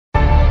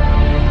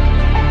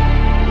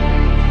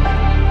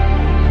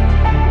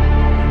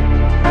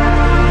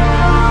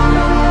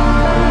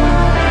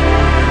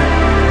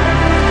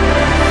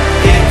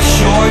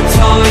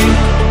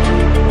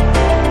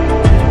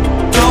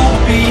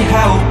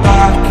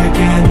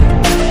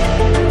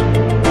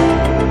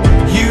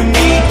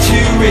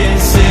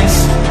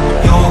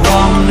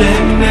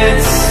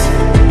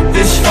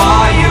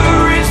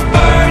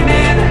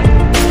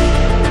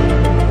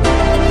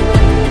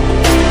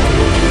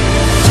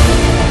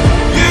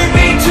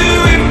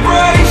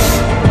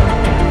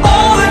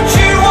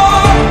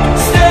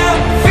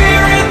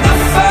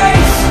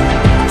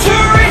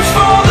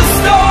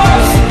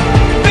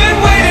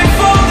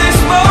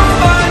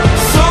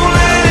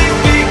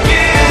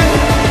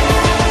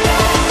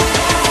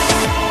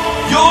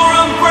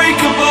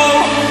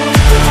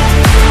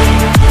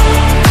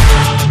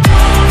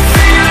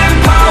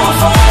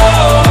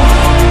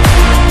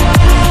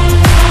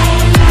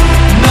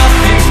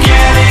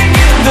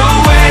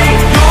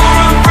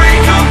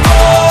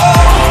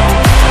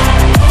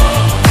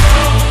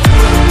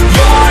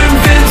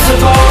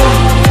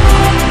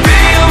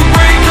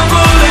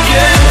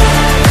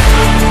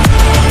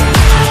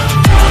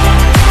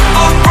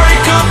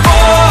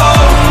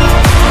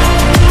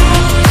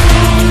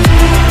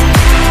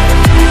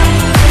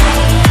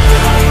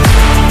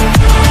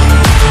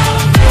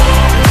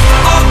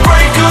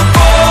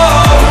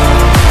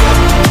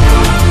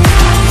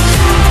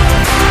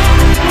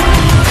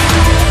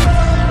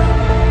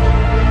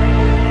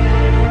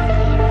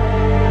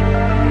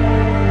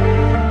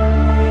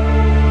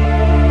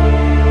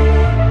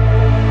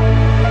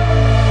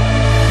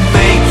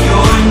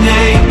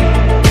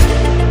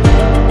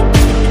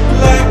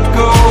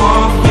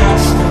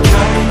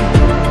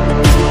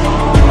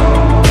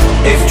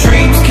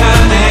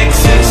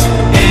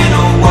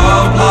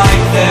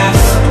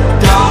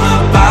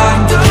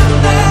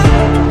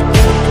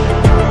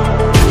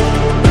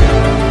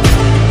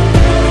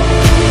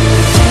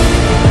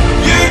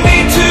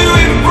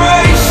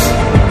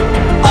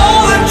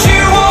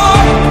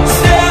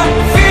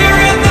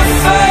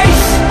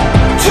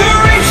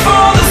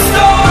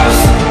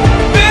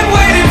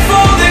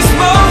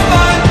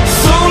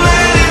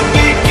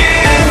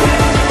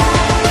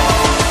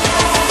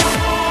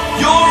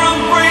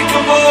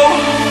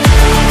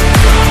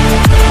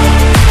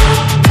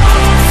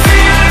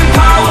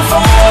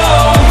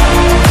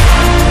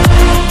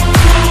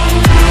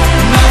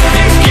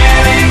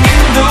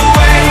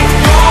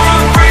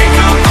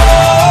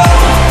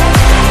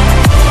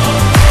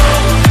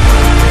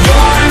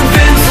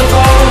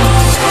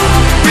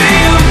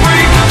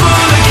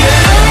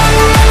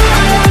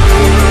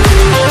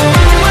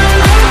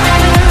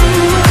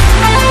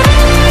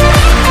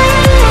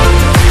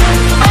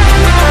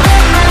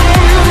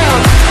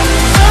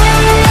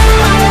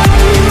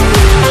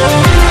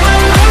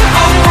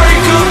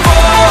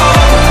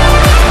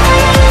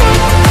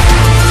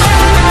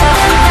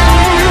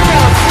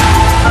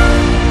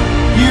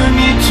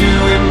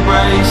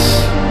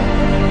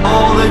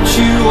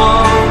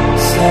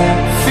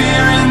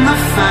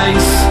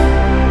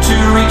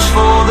reach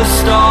for the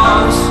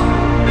stars.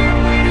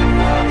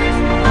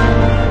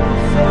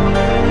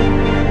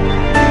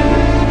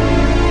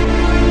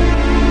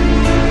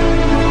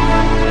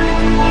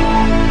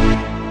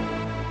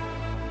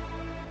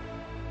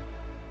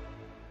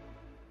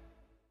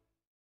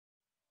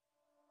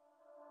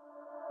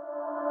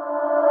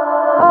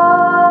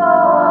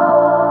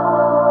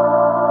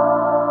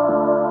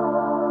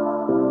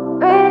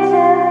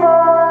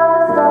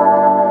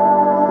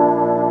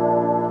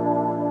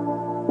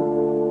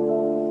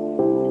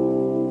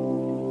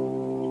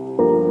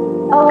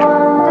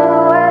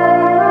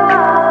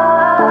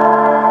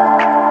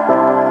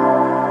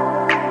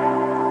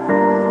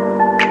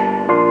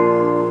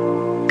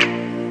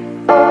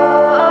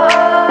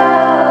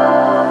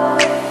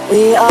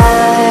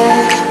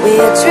 We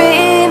are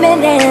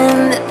dreaming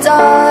in the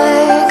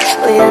dark.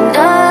 We are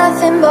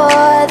nothing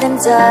more than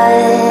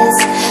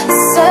dust.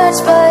 Search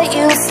but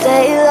you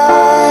stay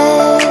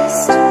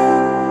lost.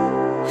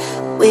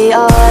 We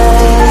are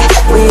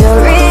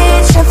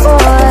reaching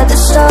for the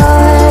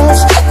stars,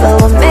 but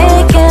we're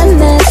making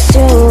this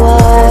too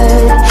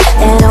hard.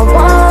 And I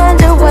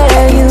wonder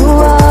where you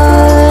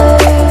are.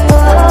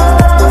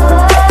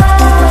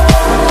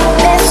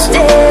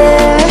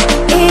 Mysterious,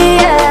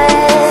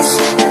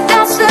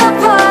 that's the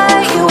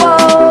part you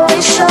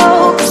always show.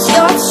 'Cause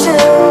you're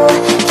too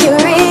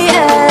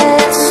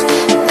curious.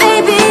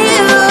 Maybe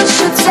you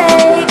should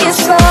take it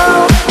slow.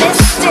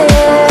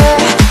 Mysterious,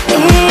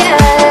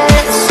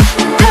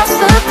 that's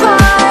the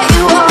part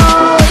you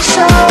always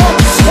show.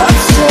 'Cause you're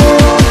too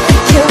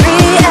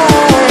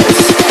curious.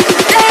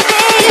 Maybe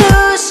you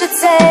should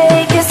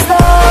take it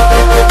slow.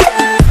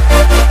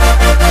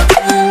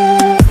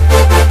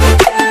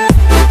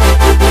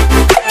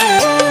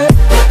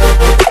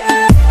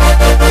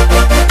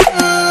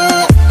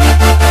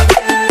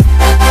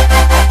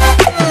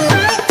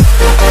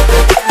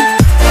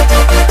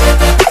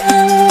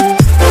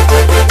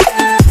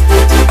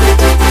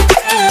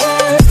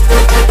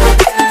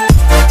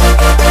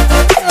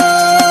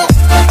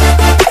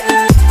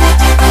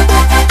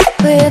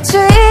 We're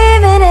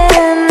dreaming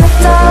in the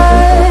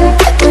dark.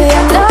 We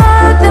are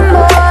nothing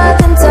more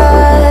than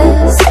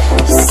dust.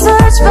 You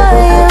search but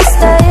you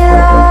stay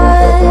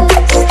lost.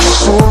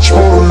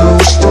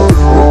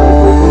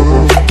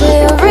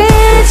 We're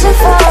reaching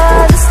for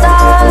the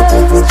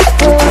stars,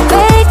 but we're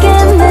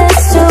making this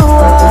too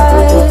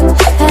hard.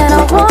 And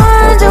I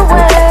wonder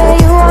where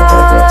you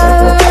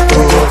are.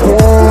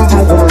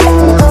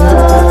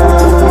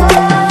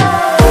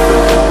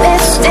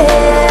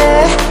 Mysterious,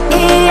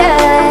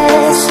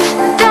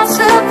 that's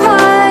the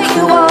part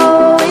you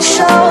always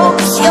show.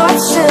 'Cause you're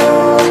too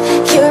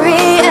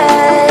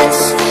curious.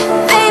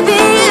 Maybe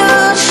you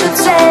should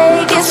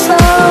take it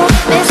slow.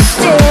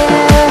 Mysterious,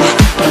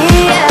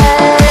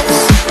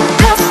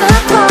 that's the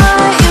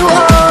part you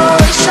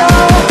always show.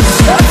 'Cause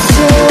you're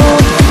too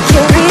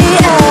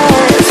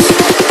curious.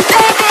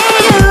 Maybe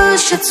you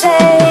should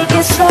take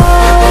it slow.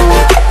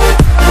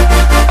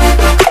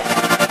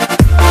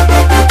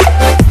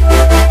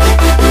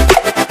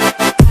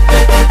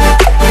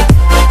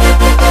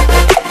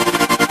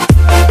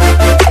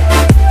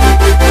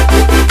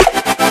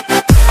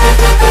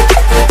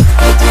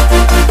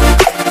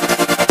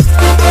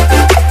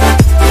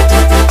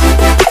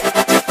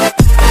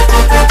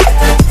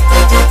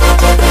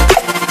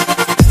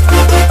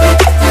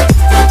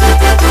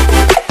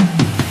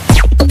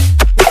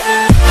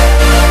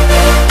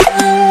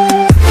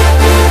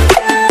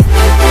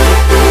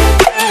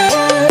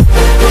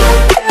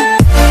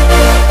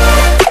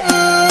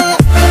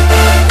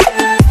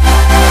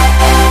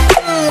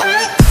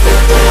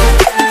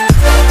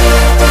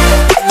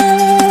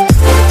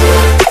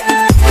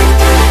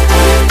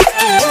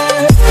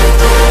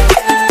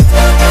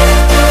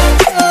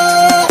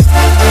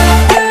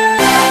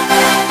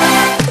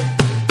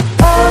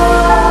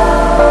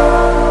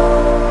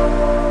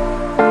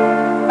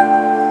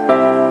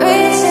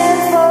 Reaching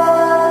for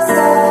the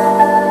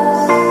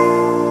stars.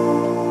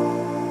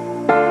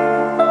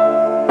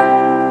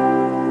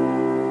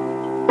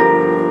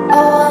 I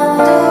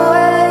wonder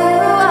where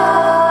you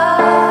are.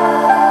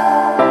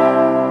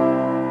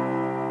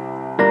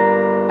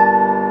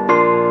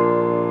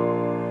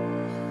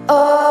 Oh.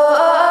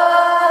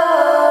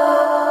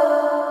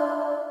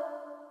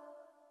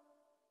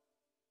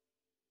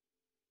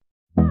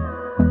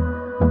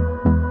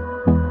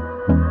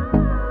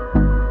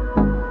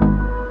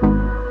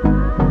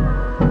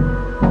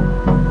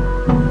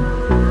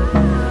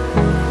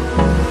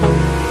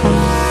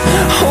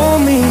 Hold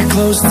me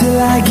close till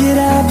I get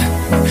up.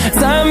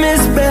 Time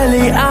is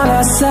barely on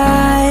our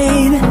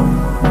side.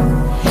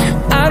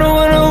 I don't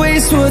wanna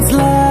waste what's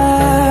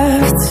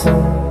left.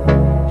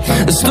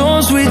 The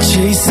storms we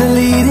chase are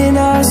leading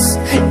us,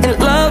 and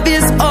love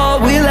is all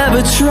we'll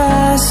ever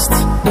trust.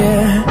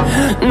 Yeah,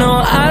 no,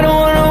 I don't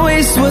wanna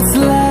waste what's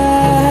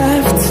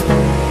left.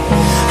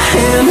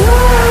 And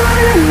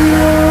on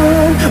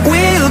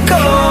we'll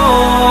go,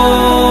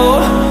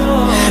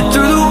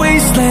 through the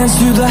wastelands,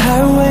 through the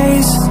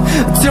highways,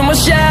 till my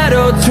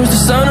shadow turns to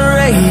sun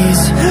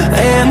rays.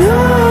 And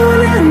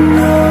on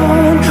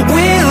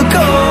we'll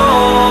go.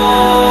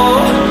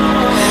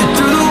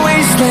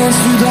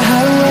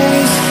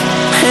 sideways,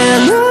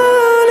 and